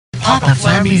Papa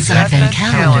Flammy's Advent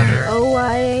Calendar.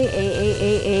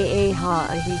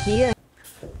 Here.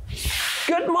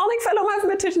 Good morning, fellow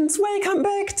mathematicians. Welcome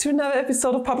back to another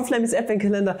episode of Papa Flammy's Advent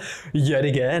Calendar. Yet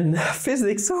again,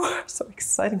 physics. So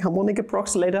exciting. Harmonic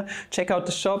approximator. Check out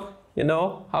the shop. You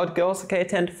know how it goes. Okay,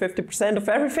 10 to 50% of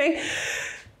everything.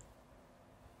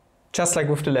 Just like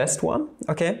with the last one.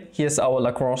 Okay, here's our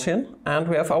Lagrangian. And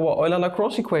we have our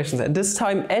Euler-Lagrange equations. And this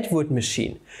time, Atwood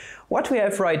Machine. What we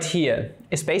have right here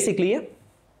is basically a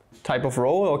type of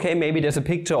roll. Okay, maybe there's a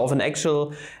picture of an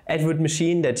actual Atwood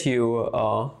machine that you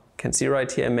can see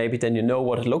right here. Maybe then you know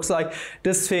what it looks like.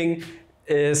 This thing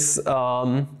is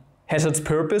has its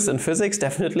purpose in physics,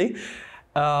 definitely.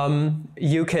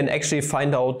 You can actually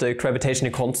find out the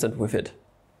gravitational constant with it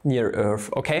near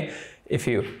Earth. Okay, if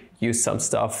you use some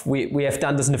stuff. We have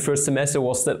done this in the first semester. It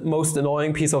was the most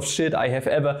annoying piece of shit I have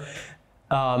ever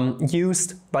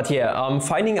used. But yeah,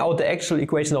 finding out the actual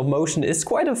equation of motion is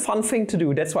quite a fun thing to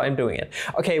do. That's why I'm doing it.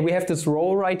 Okay, we have this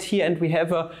roll right here, and we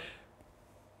have a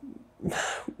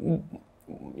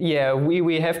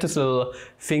we have this little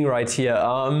thing right here.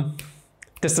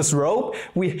 There's this rope.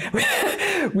 We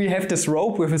have this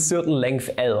rope with a certain length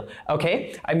L.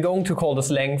 Okay, I'm going to call this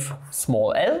length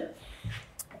small l.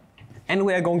 And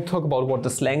we are going to talk about what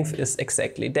this length is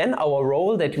exactly. Then our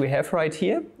roll that we have right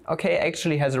here, okay,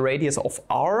 actually has a radius of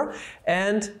r,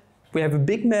 and we have a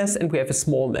big mass and we have a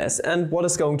small mass. And what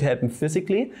is going to happen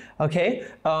physically? Okay,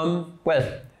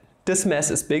 well, this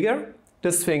mass is bigger.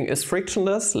 This thing is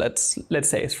frictionless. Let's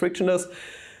say it's frictionless,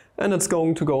 and it's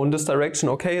going to go in this direction.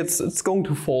 Okay, it's going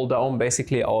to fall down,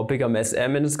 basically our bigger mass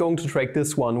m, and it's going to drag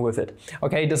this one with it.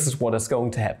 Okay, this is what is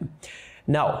going to happen.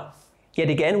 Now, yet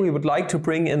again, we would like to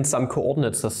bring in some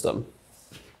coordinate system.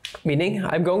 Meaning,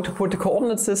 I'm going to put the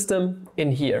coordinate system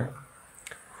in here.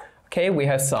 Okay, we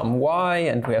have some y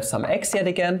and we have some x yet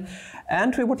again,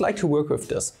 and we would like to work with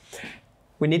this.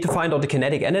 We need to find out the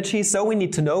kinetic energy, so we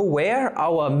need to know where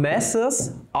our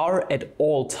masses are at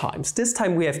all times. This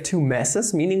time we have two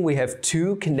masses, meaning we have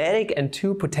two kinetic and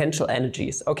two potential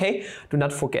energies. Okay, do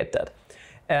not forget that.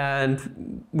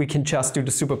 And we can just do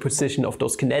the superposition of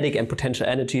those kinetic and potential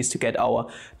energies to get our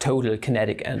total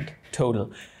kinetic and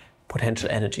total potential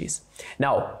energies.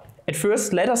 Now, at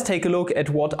first, let us take a look at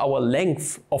what our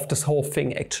length of this whole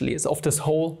thing actually is, of this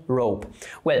whole rope.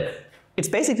 Well, it's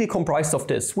basically comprised of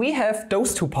this. We have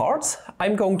those two parts.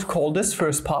 I'm going to call this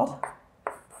first part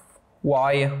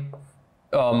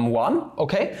y1,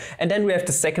 okay? And then we have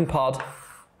the second part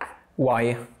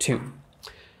y2.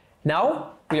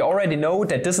 Now, we already know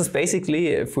that this is basically,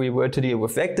 if we were to deal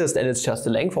with vectors, then it's just the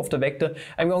length of the vector.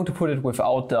 I'm going to put it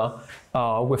without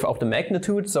the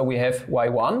magnitude. So we have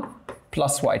y1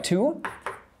 plus y2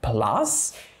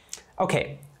 plus,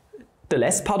 okay, the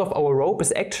last part of our rope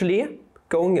is actually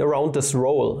going around this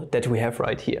roll that we have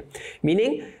right here.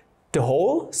 Meaning the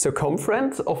whole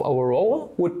circumference of our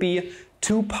roll would be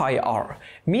 2 pi r.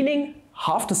 Meaning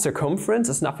half the circumference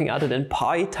is nothing other than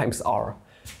pi times r.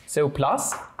 So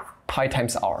plus pi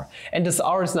times r. And this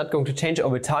r is not going to change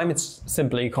over time, it's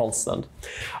simply constant.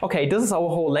 Okay, this is our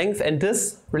whole length, and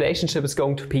this relationship is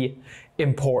going to be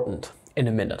important in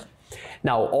a minute.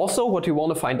 Now, also what we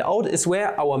want to find out is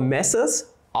where our masses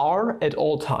are at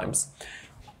all times.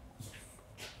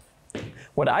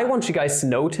 What I want you guys to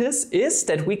notice is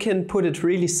that we can put it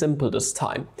really simple this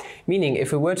time. Meaning,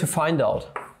 if we were to find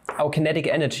out our kinetic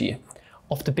energy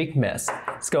of the big mass,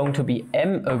 it's going to be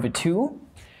m/2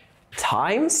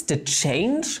 times the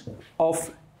change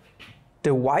of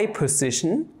the y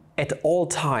position at all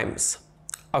times.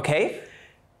 Okay?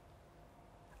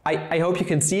 I hope you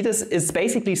can see this. It's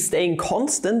basically staying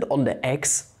constant on the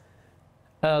x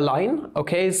line.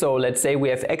 Okay, so let's say we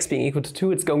have x being equal to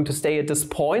 2, it's going to stay at this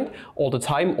point all the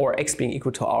time, or x being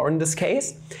equal to r in this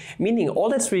case. Meaning all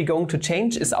that's really going to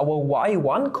change is our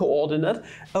y1 coordinate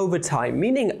over time,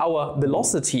 meaning our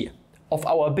velocity of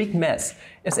our big mass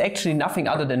is actually nothing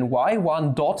other than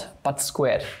y1 dot but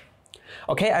squared.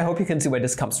 Okay, I hope you can see where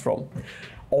this comes from.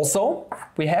 Also,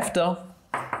 we have the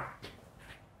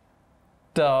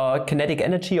kinetic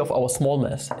energy of our small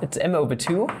mass. It's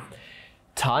m/2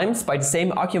 times, by the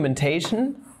same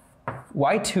argumentation,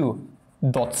 y2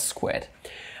 dot squared.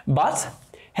 But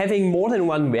having more than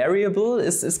one variable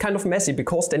is kind of messy,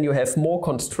 because then you have more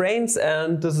constraints,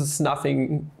 and this is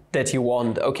nothing that you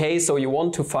want. Okay, so you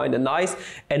want to find a nice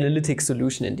analytic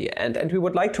solution in the end, and we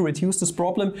would like to reduce this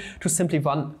problem to simply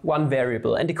one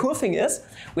variable. And the cool thing is,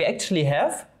 we actually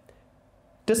have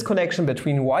this connection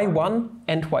between y1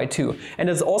 and y2, and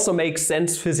it also makes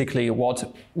sense physically what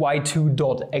y2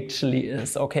 dot actually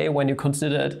is, okay, when you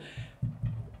consider it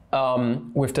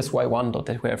with this y1 dot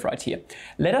that we have right here.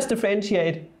 Let us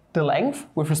differentiate the length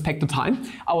with respect to time,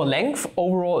 our length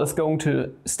overall is going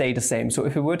to stay the same. So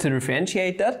if we were to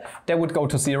differentiate that, that would go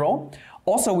to 0.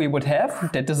 Also we would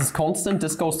have that this is constant,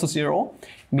 this goes to 0,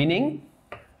 meaning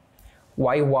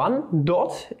y1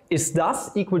 dot is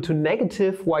thus equal to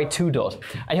negative y2 dot.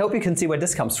 I hope you can see where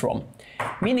this comes from.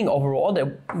 Meaning overall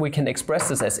that we can express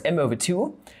this as m over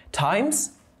 2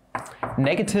 times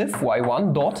negative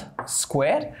y1 dot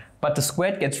squared, but the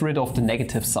squared gets rid of the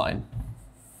negative sign.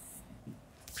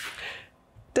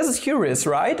 This is curious,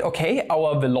 right? Okay,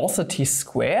 our velocity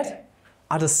squared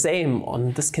are the same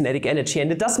on this kinetic energy, and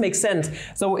it does make sense.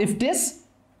 So if this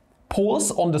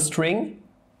pulls on the string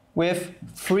with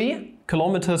 3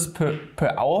 kilometers per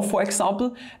hour, for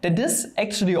example, then this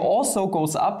actually also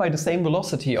goes up by the same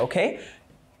velocity, okay?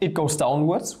 It goes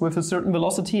downwards with a certain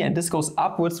velocity, and this goes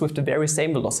upwards with the very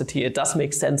same velocity. It does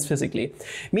make sense physically.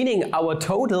 Meaning our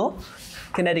total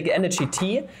kinetic energy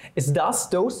T is thus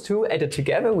those two added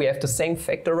together. We have the same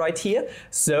factor right here.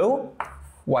 So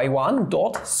y1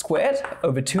 dot squared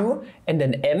over 2 and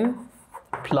then m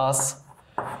plus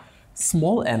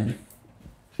small m.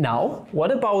 Now,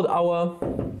 what about our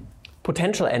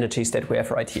potential energies that we have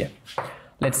right here?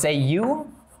 Let's say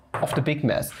U of the big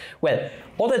mass. Well,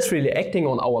 all that's really acting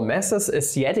on our masses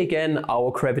is yet again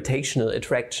our gravitational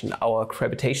attraction, our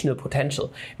gravitational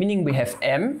potential. Meaning we have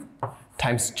m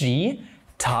times g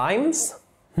times,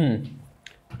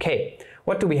 okay,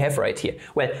 what do we have right here?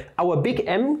 Well, our big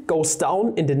M goes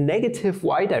down in the negative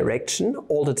y direction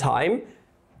all the time,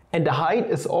 and the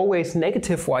height is always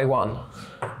negative y1.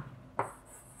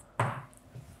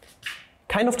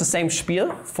 Kind of the same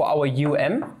spiel for our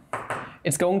um.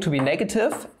 It's going to be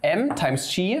negative m times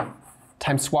g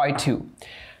times y2.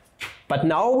 But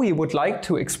now we would like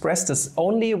to express this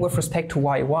only with respect to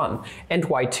y1 and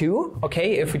y2.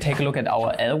 Okay, if we take a look at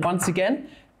our L once again,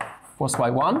 was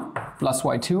y1 plus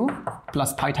y2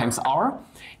 plus pi times r.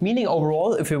 Meaning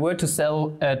overall, if we were to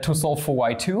solve for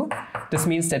y2, this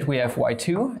means that we have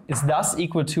y2 is thus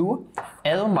equal to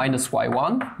L minus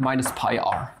y1 minus pi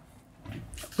r.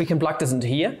 We can plug this into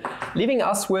here, leaving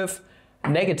us with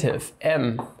negative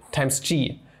m times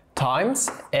g times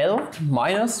L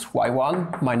minus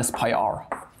y1 minus pi r.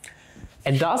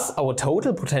 And thus our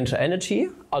total potential energy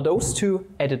are those two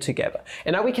added together.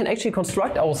 And now we can actually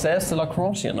construct ourselves the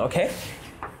Lagrangian, okay?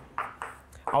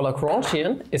 Our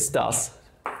Lagrangian is thus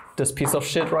this piece of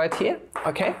shit right here,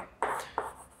 okay?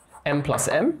 M plus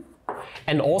m.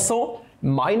 And also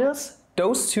minus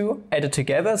those two added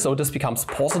together, so this becomes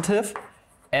positive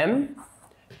m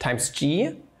times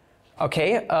g.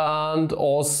 Okay, and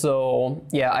also,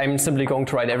 yeah, I'm simply going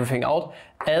to write everything out.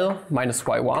 L minus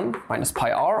y1 minus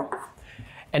pi r.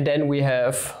 And then we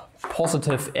have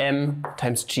positive m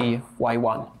times g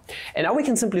y1. And now we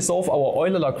can simply solve our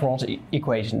Euler-Lagrange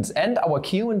equations. And our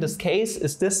q in this case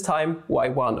is this time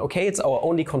y1. Okay, it's our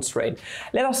only constraint.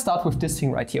 Let us start with this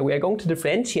thing right here. We are going to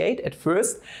differentiate at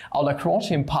first our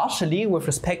Lagrangian partially with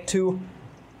respect to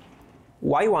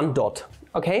y1 dot.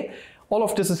 Okay. All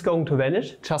of this is going to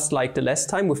vanish, just like the last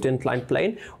time with the inclined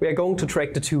plane. We are going to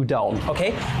drag the 2 down,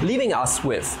 okay? Leaving us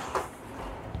with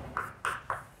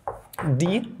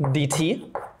d dt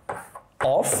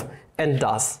of, and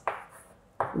thus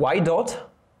y dot,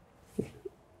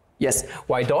 yes,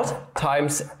 y dot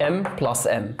times m plus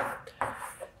m.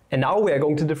 And now we are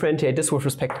going to differentiate this with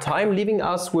respect to time, leaving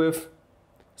us with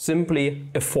simply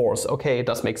a force. Okay, it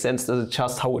does make sense. This is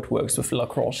just how it works with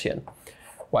Lagrangian.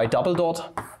 Y double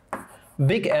dot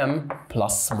big M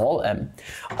plus small m.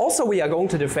 Also, we are going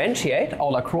to differentiate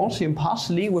our Lagrangian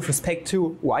partially with respect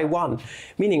to y1,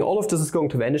 meaning all of this is going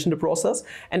to vanish in the process.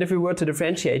 And if we were to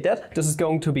differentiate that, this is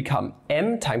going to become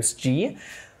m times g.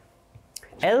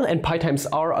 L and pi times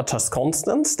r are just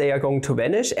constants. They are going to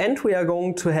vanish, and we are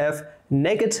going to have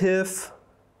negative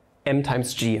m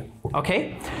times g.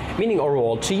 Okay? Meaning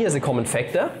overall g is a common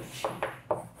factor.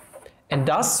 And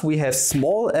thus we have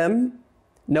small m,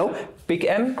 no, big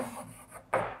M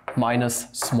minus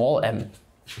small m.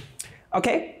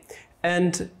 Okay,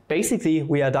 and basically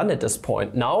we are done at this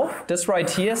point. Now this right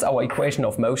here is our equation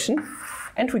of motion,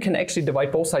 and we can actually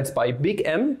divide both sides by big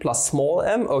M plus small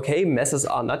m. Okay, masses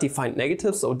are not defined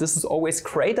negative, so this is always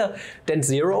greater than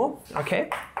 0. Okay,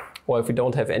 or if we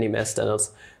don't have any mass, then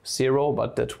it's 0,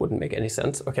 but that wouldn't make any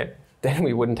sense. Okay, then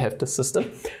we wouldn't have the system.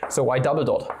 So y double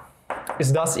dot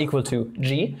is thus equal to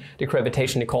g, the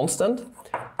gravitational constant,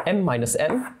 m minus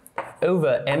m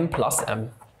over m plus m.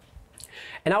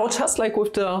 And now, just like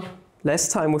with the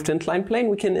last time with the inclined plane,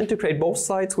 we can integrate both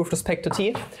sides with respect to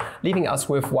t, leaving us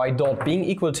with y dot being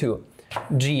equal to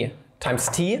g times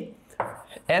t,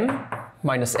 m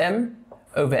minus m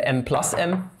over m plus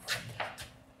m.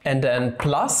 and then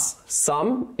plus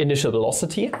some initial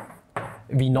velocity,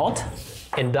 v0,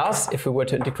 and thus, if we were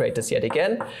to integrate this yet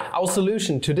again, our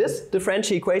solution to this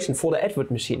differential equation for the Atwood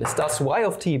machine is thus y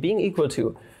of t being equal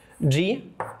to g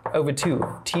over 2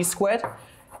 t squared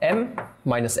m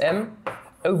minus m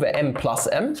over m plus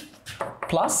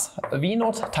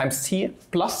v0 times t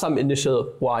plus some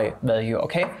initial y value,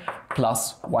 okay,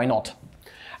 plus y0.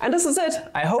 And this is it.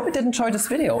 I hope you did enjoy this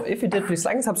video. If you did, please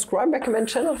like and subscribe, recommend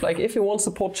channel. Like if you want to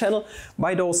support channel,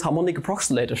 buy those harmonic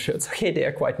approximator shirts. Okay, they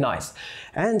are quite nice.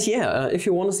 And yeah, if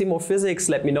you want to see more physics,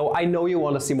 let me know. I know you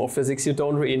want to see more physics. You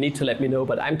don't really need to let me know,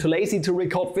 but I'm too lazy to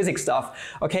record physics stuff.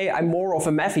 Okay, I'm more of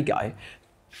a mathy guy.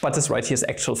 But this right here is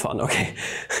actual fun, okay?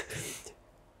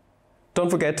 Don't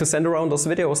forget to send around those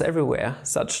videos everywhere,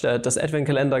 such that this advent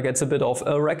calendar gets a bit of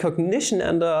recognition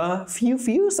and a few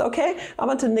views, okay? Up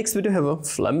until the next video, have a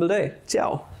flammable day.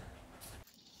 Ciao.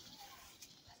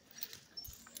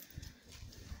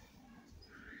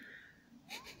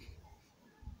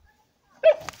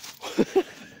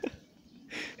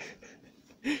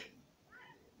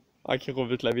 Akiro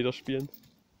wird gleich wieder spielen.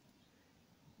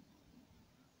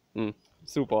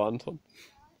 Super, Anton.